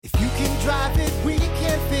drive it, we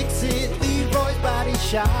can fix it. Leroy's Body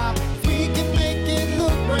Shop. We can make it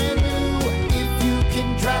look brand new. If you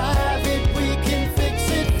can drive it, we can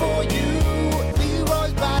fix it for you.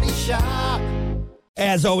 Leroy's Body Shop.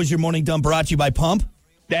 As always, your morning dump brought to you by Pump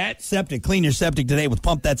That Septic. Clean your septic today with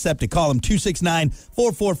Pump That Septic. Call them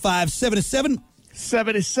 269-445-7777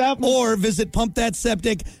 77. or visit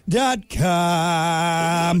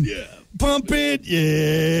pumpthatseptic.com. Yeah. Pump it,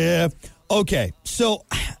 yeah. Okay, so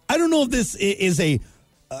I don't know if this is a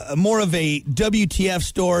more of a WTF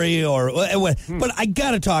story or what, but I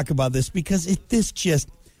got to talk about this because it pisses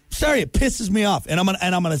me off, and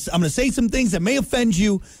I'm gonna say some things that may offend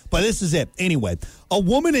you, but this is it anyway. A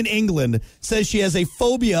woman in England says she has a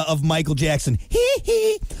phobia of Michael Jackson.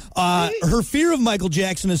 Her fear of Michael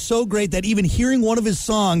Jackson is so great that even hearing one of his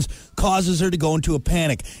songs causes her to go into a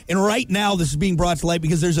panic. And right now, this is being brought to light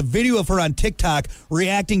because there's a video of her on TikTok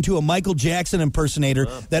reacting to a Michael Jackson impersonator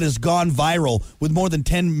that has gone viral with more than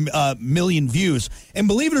 10 million views. And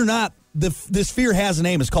believe it or not, this fear has a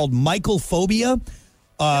name. It's called Michael phobia.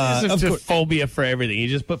 It's just phobia for everything. You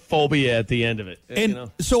just put phobia at the end of it.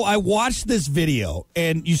 And so I watched this video,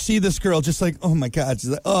 and you see this girl just like, oh my God,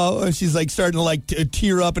 she's like starting to like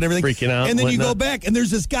tear up and everything, freaking out. And then you go back, and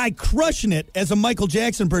there's this guy crushing it as a Michael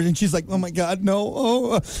Jackson person. She's like, oh my God,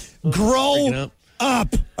 no, grow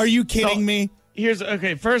up. Are you kidding me?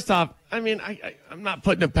 First off, I mean, I'm not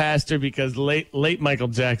putting it past her because late Michael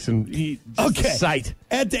Jackson, sight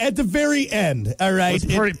at the very end. All right,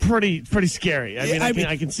 it's pretty scary. I mean,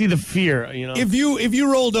 I can see the fear. You know, if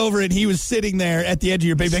you rolled over and he was sitting there at the edge of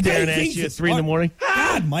your baby, staring at you at 3 a.m.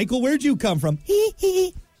 God, Michael, where'd you come from?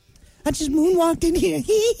 I just moonwalked in here.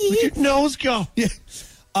 Where'd your nose go? Yeah,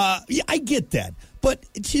 I get that, but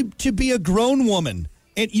to be a grown woman.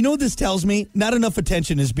 And you know what this tells me? Not enough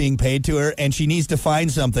attention is being paid to her, and she needs to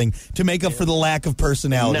find something to make up for the lack of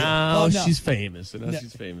personality. No, she's famous.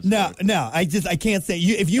 She's famous. No, I can't say.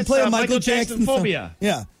 If you play a Michael Jackson phobia.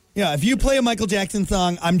 Song, yeah. If you play a Michael Jackson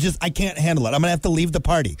song, I can't handle it. I'm gonna have to leave the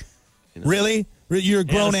party. Really? You're a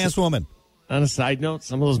grown ass woman. On a side note,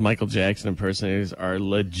 some of those Michael Jackson impersonators are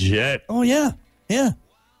legit. Oh yeah. Have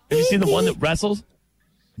you seen the one that wrestles?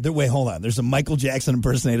 Wait, hold on. There's a Michael Jackson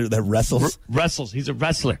impersonator that wrestles. Wrestles. He's a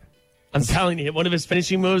wrestler. I'm telling you, one of his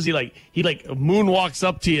finishing moves, he moonwalks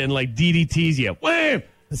up to you and like DDTs you. Wham!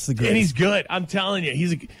 That's the greatest. And he's good. I'm telling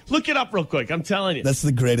you, look it up real quick. I'm telling you, that's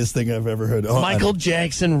the greatest thing I've ever heard. Michael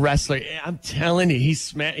Jackson wrestler. I'm telling you,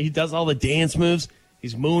 he does all the dance moves.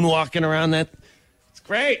 He's moonwalking around that. It's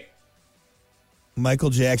great. Michael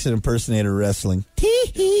Jackson impersonator wrestling.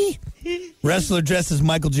 Wrestler dressed as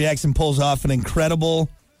Michael Jackson pulls off an incredible.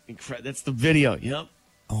 That's the video. Yep.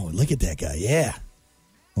 Oh, look at that guy. Yeah.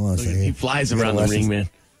 Hold on a second. He flies around the ring, man.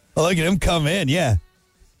 Oh, look at him come in. Yeah.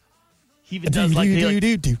 He even does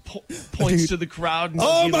points to the crowd.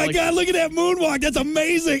 Oh, my God. Look at that moonwalk. That's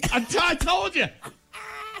amazing. I told you.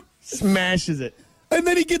 Smashes it. And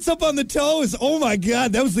then he gets up on the toes. Oh, my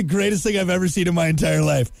God. That was the greatest thing I've ever seen in my entire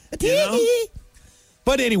life. You know?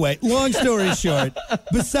 But anyway, long story short,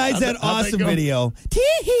 besides that awesome video,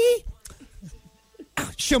 tee-hee,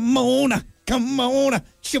 Shimona, come on,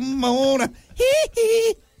 Shimona,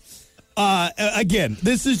 hee-hee. Again,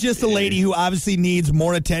 this is just a lady who obviously needs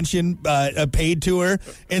more attention paid to her,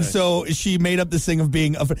 and so she made up this thing of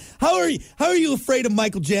being afraid. How are you afraid of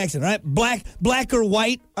Michael Jackson? All right, black or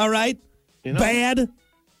white? All right, bad.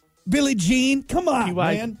 Billie Jean, come on,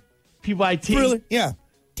 man. PYT, really? Yeah.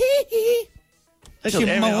 Tee-hee.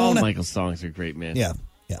 All Michael's songs are great, man. Yeah.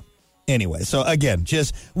 Anyway, so again,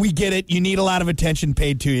 we get it. You need a lot of attention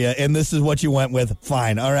paid to you, and this is what you went with.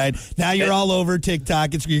 Fine, all right. Now you're all over TikTok.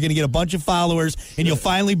 You're going to get a bunch of followers, and you'll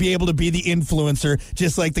finally be able to be the influencer,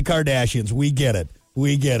 just like the Kardashians. We get it.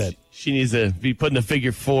 She needs to be putting a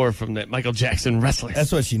figure 4 from that Michael Jackson wrestler.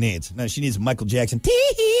 That's what she needs. No, she needs Michael Jackson.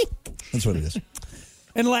 Tee-hee. That's what it is.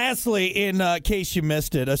 And lastly, in case you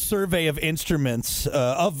missed it, a survey of instruments,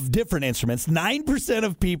 of different instruments, 9%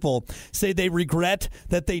 of people say they regret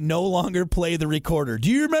that they no longer play the recorder.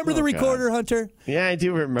 Do you remember the recorder, God. Hunter? Yeah, I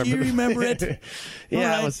do remember. Do you remember it?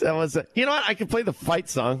 Yeah, right. that was. You know what? I could play the fight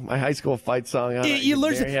song, my high school fight song. You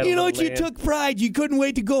learned. You know what? You took pride. You couldn't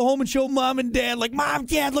wait to go home and show mom and dad, like, Mom,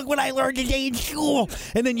 Dad, look what I learned today in school.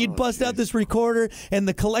 And then you'd bust out this recorder, and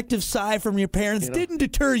the collective sigh from your parents didn't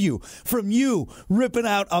deter you from you ripping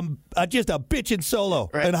out just a bitchin' solo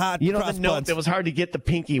and hot. You know cross the note buns. that was hard to get the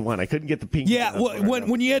pinky one. I couldn't get the pinky. Yeah,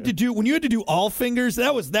 when you had to do all fingers,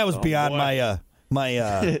 that was beyond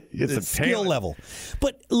my skill level.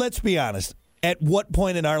 But let's be honest. At what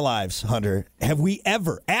point in our lives, Hunter, have we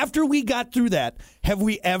ever, after we got through that, have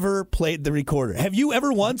we ever played the recorder? Have you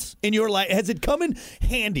ever once in your life? Has it come in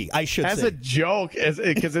handy, I should As say? a joke,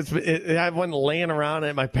 because I have one laying around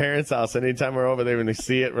at my parents' house. Anytime we're over there, when they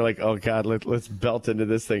see it, we're like, oh, God, let's belt into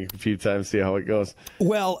this thing a few times, see how it goes.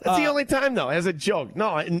 Well, That's the only time, though, as a joke.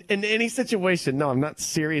 No, in any situation, no, I'm not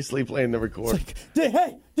seriously playing the recorder.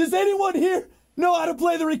 hey, does anyone here know how to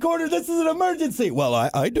play the recorder? This is an emergency. Well,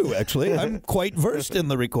 I do, actually. I'm quite versed in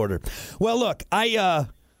the recorder. Well, look, I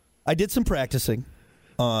did some practicing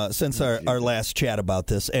since our last chat about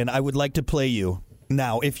this, and I would like to play you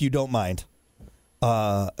now, if you don't mind,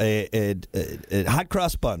 Hot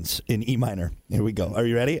Cross Buns in E minor. Here we go. Are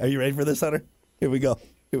you ready? Are you ready for this, Hunter? Here we go.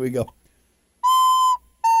 Here we go.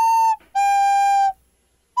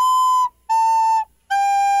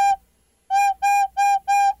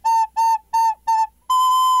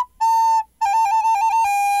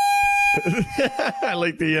 I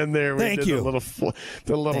like the end there. We Thank did you.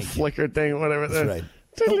 The little flicker thing, whatever. That's right.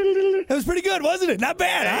 That was pretty good, wasn't it? Not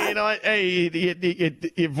bad, Hey, huh? you know what?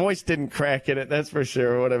 Hey, your voice didn't crack in it, that's for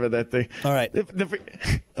sure, or whatever that thing. All right.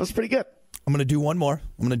 That was pretty good. I'm going to do one more.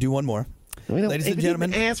 Ladies and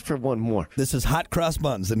gentlemen, ask for one more. this is Hot Cross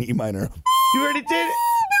Buns in E minor. You already did it.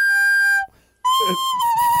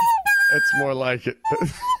 That's more like it.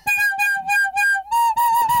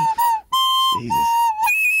 Jesus.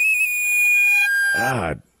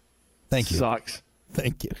 God. Thank you. Sucks.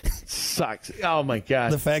 Thank you. Sucks. Oh, my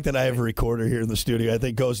God. The fact that I have a recorder here in the studio, I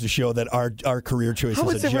think, goes to show that our career choice How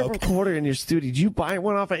is is a there a joke. recorder in your studio? Did you buy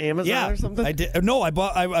one off of Amazon or something? I did. No, I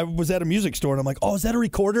was at a music store and I'm like, oh, is that a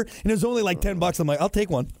recorder? And it was only like $10. I'm like, I'll take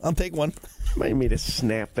one. Might need to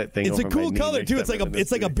snap that thing. It's a over my cool knee color next too. time It's like I'm in it's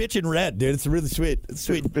the like a studio. bitch in red, dude. It's really sweet. It's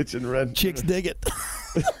sweet. Bitch in red. Chicks dig it.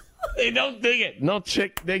 They don't dig it. No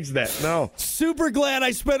chick digs that. No. Super glad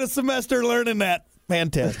I spent a semester learning that.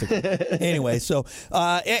 Fantastic. Anyway, so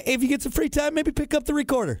if you get some free time, maybe pick up the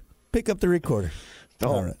recorder. Don't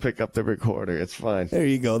All right. pick up the recorder. It's fine. There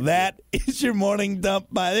you go. That is your morning dump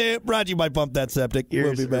brought to you by Pump That Septic. We'll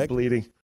Ears be are back. bleeding.